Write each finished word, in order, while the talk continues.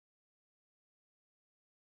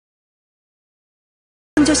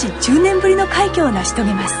女子10年ぶりの快挙を成し遂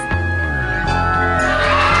げます。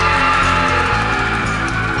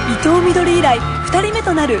伊藤みどり以来2人目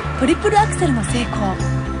となるトリプルアクセルの成功。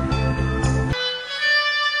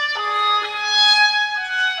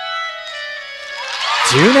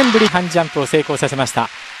10年ぶり半ジャンプを成功させました。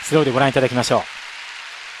スローでご覧いただきましょう。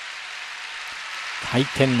回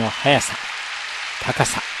転の速さ、高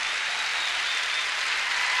さ、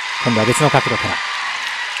今度は別の角度から。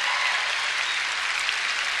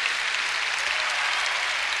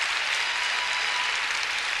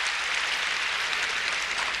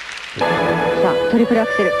さあトリプルア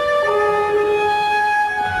クセル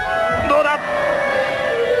どうだ。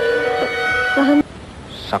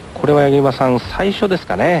さあこれは八木馬さん最初です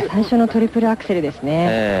かね。最初のトリプルアクセルです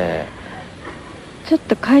ね、ちょっ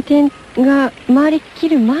と回転が回りき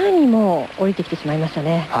る前にも降りてきてしまいました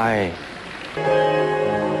ね。はい。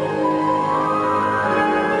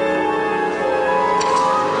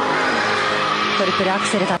トリプルアク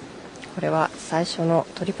セルだ。これは最初の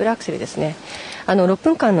トリプルアクセルですね。6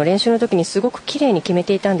分間の練習の時にすごく綺麗に決め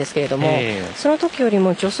ていたんですけれども、その時より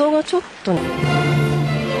も助走がちょっと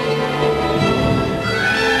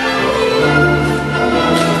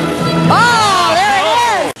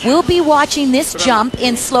We'll be watching this jump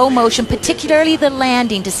in slow motion, particularly the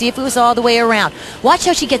landing, to see if it was all the way around. Watch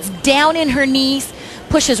how she gets down in her knees,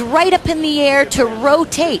 pushes right up in the air to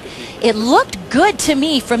rotate. It looked good to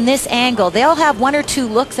me from this angle. They'll have one or two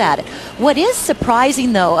looks at it. What is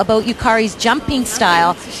surprising, though, about Yukari's jumping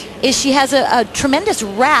style is she has a tremendous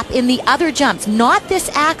wrap in the other jumps, not this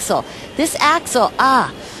Axel. This Axel,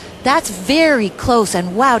 that's very close,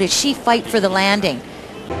 and wow, did she fight for the landing.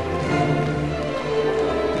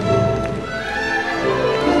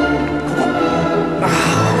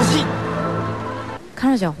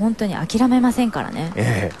 彼女は本当に諦めませんからね。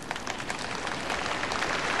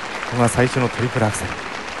ここが最初のトリプルアクセル。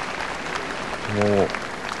もう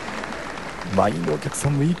満員のお客さ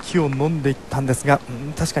んも息を飲んでいったんですが、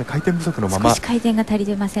確かに回転不足のまま少し回転が足り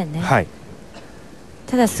てませんね、はい、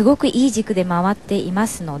ただすごくいい軸で回っていま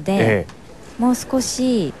すので、もう少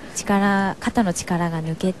し肩の力が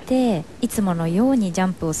抜けていつものようにジャ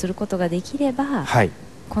ンプをすることができれば、はい、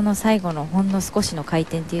この最後のほんの少しの回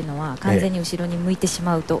転っていうのは完全に後ろに向いてし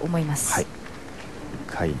まうと思います、はい、1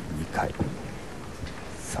回2回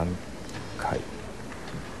3回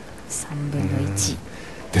3分の1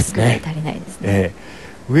ですね。足りないですね、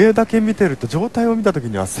上だけ見てると状態を見た時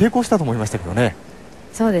には成功したと思いましたけどね。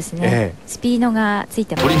そうですね、スピードがつい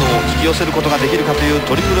てます。トリノを引き寄せることができるかという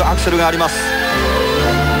トリプルアクセルがあります。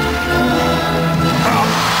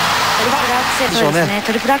そうですね、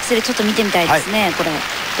トリプルアクセルちょっと見てみたいですね、これ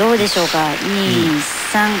どうでしょうか。2、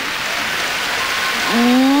3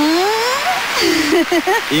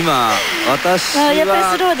今私は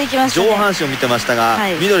上半身を見てましたが、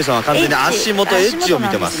みどりさんは完全に足元エッジを見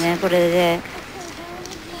てます。これで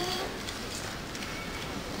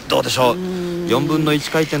どうでしょう。4分の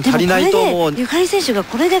1回転足りないと思う。ゆかり選手が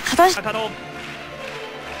これで形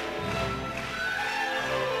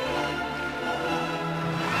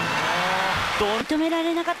認めら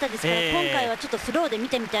れなかったですから、今回はちょっとスローで見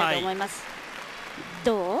てみたいと思います、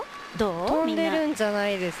どう飛んでるんじゃな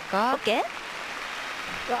いですか。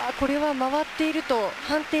これは回っていると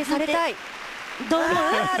判定されたい。どう思う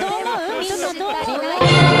みんなどう思う。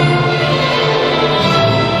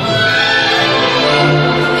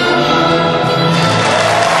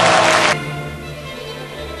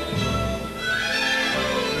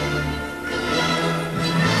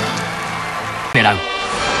狙う。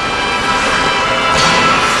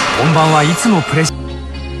本番はいつもプレッシャ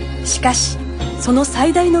ー。しかしその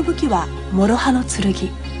最大の武器は諸刃の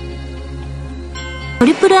剣。ト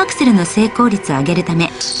リプルアクセルの成功率を上げるた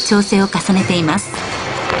め調整を重ねています。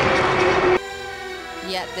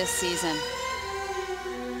This season.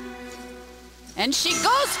 And she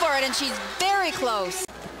goes for it, and she's very close.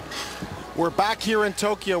 We're back here in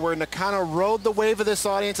Tokyo where Nakano rode the wave of this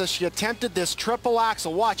audience as she attempted this triple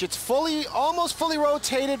axel. Watch, it's almost fully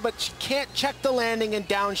rotated, but she can't check the landing and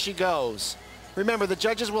down she goes. Remember, the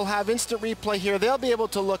judges will have instant replay here. They'll be able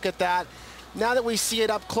to look at that. Now that we see it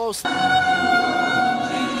up close.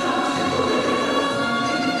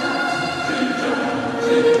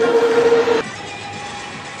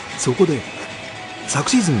 そこで昨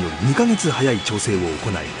シーズンより2ヶ月早い調整を行い、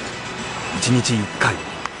1日1回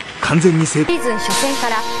完全に成功。シーズン初戦か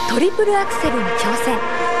らトリプルアクセルに挑戦。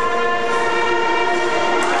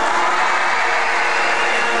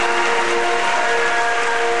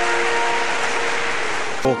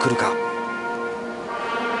もう来るか。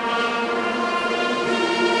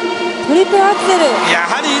トリプルアクセル、や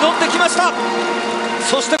はり挑んできました。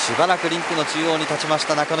そしてしばらくリンクの中央に立ちまし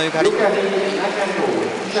た中野ゆかり。い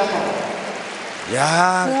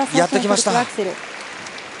やー、やってきました。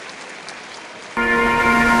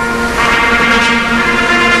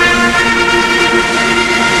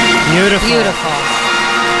Beautiful.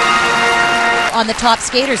 On the top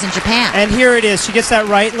skaters in Japan. And here it is. She gets that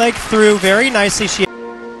right leg through very nicely. She トリ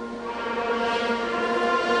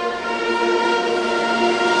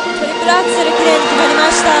プルアクセルきれいに決まり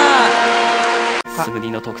ました。すぐ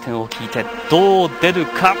にの得点を聞いてどう出る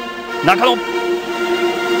か。中野。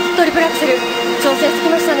トリプルアクセル調整つき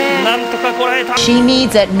ましたね。なんとかこらえた。 She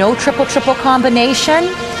needs a no triple triple combination.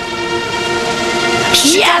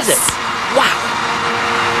 Yes! Wow.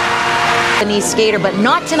 Japanese skater, but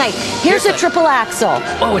not tonight. Here's a triple axel.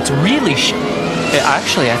 Oh, it's really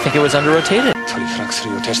actually, I think it was under rotated. トリプルアクセ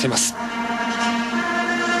ル予定しています。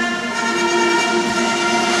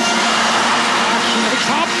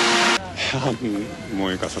も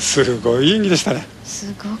うゆかさんすごい演技でしたね。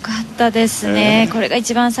すごかったですね、これが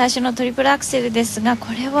一番最初のトリプルアクセルですが、こ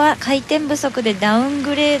れは回転不足でダウン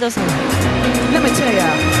グレード。トリ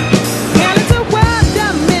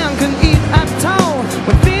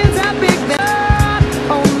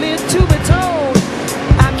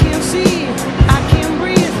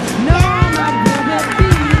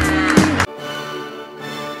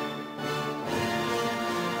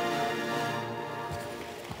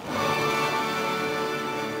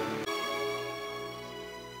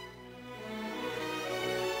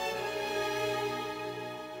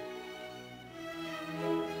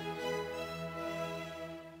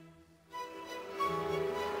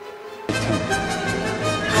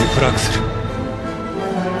プルアクセル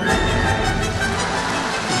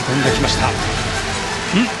飛んできました。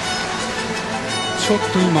ちょっ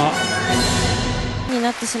と今に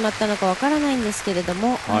なってしまったのかわからないんですけれど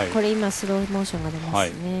も、はい、これ今スローモーションが出ますね、は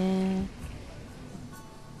い、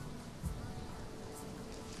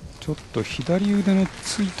ちょっと左腕の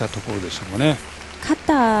ついたところでしょうかね。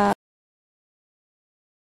肩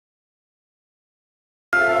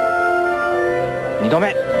2度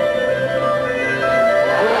目ト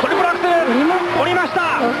リプルアクセル降りました。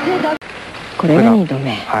これが2度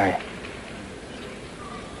目。はい、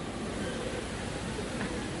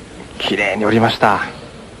綺麗に降りました。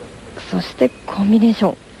そしてコンビネーシ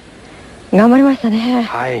ョン頑張りましたね。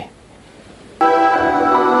はい。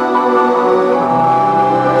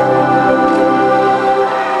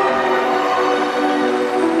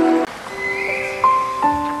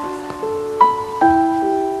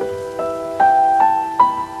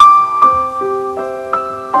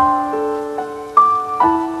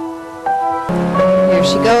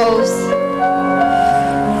She goes.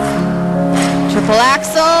 Triple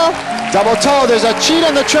axel. Double toe. There's a cheat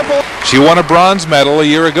in the triple. She won a bronze medal a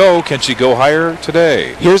year ago. Can she go higher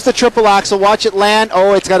today? Here's the triple axel. Watch it land.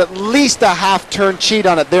 Oh, it's got at least a half-turn cheat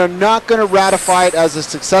on it. They're not going to ratify it as a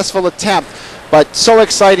successful attempt, but so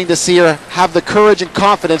exciting to see her have the courage and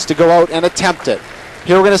confidence to go out and attempt it.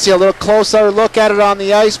 Here we're going to see a little closer look at it on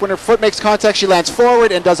the ice. When her foot makes contact, she lands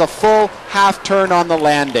forward and does a full half-turn on the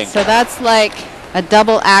landing. So that's like a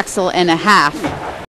double axel and a half.